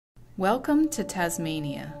Welcome to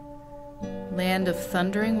Tasmania, land of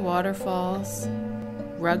thundering waterfalls,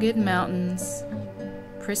 rugged mountains,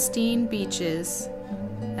 pristine beaches,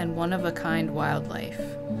 and one-of-a-kind wildlife.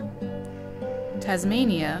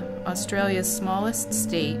 Tasmania, Australia's smallest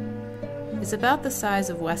state, is about the size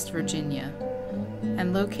of West Virginia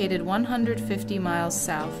and located 150 miles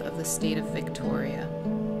south of the state of Victoria.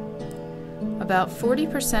 About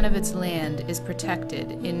 40% of its land is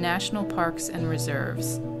protected in national parks and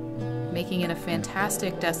reserves, making it a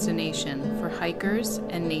fantastic destination for hikers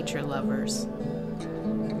and nature lovers.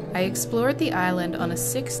 I explored the island on a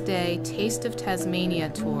 6-day Taste of Tasmania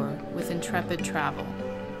tour with Intrepid Travel,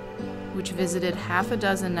 which visited half a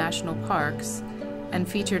dozen national parks and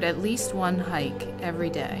featured at least one hike every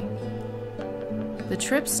day. The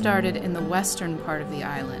trip started in the western part of the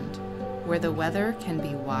island, where the weather can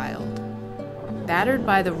be wild. Battered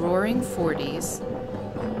by the roaring 40s,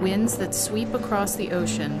 winds that sweep across the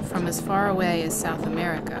ocean from as far away as South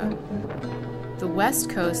America, the west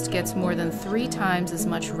coast gets more than 3 times as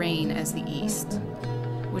much rain as the east,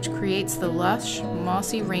 which creates the lush,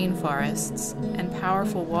 mossy rainforests and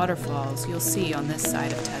powerful waterfalls you'll see on this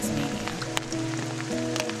side of Tasmania.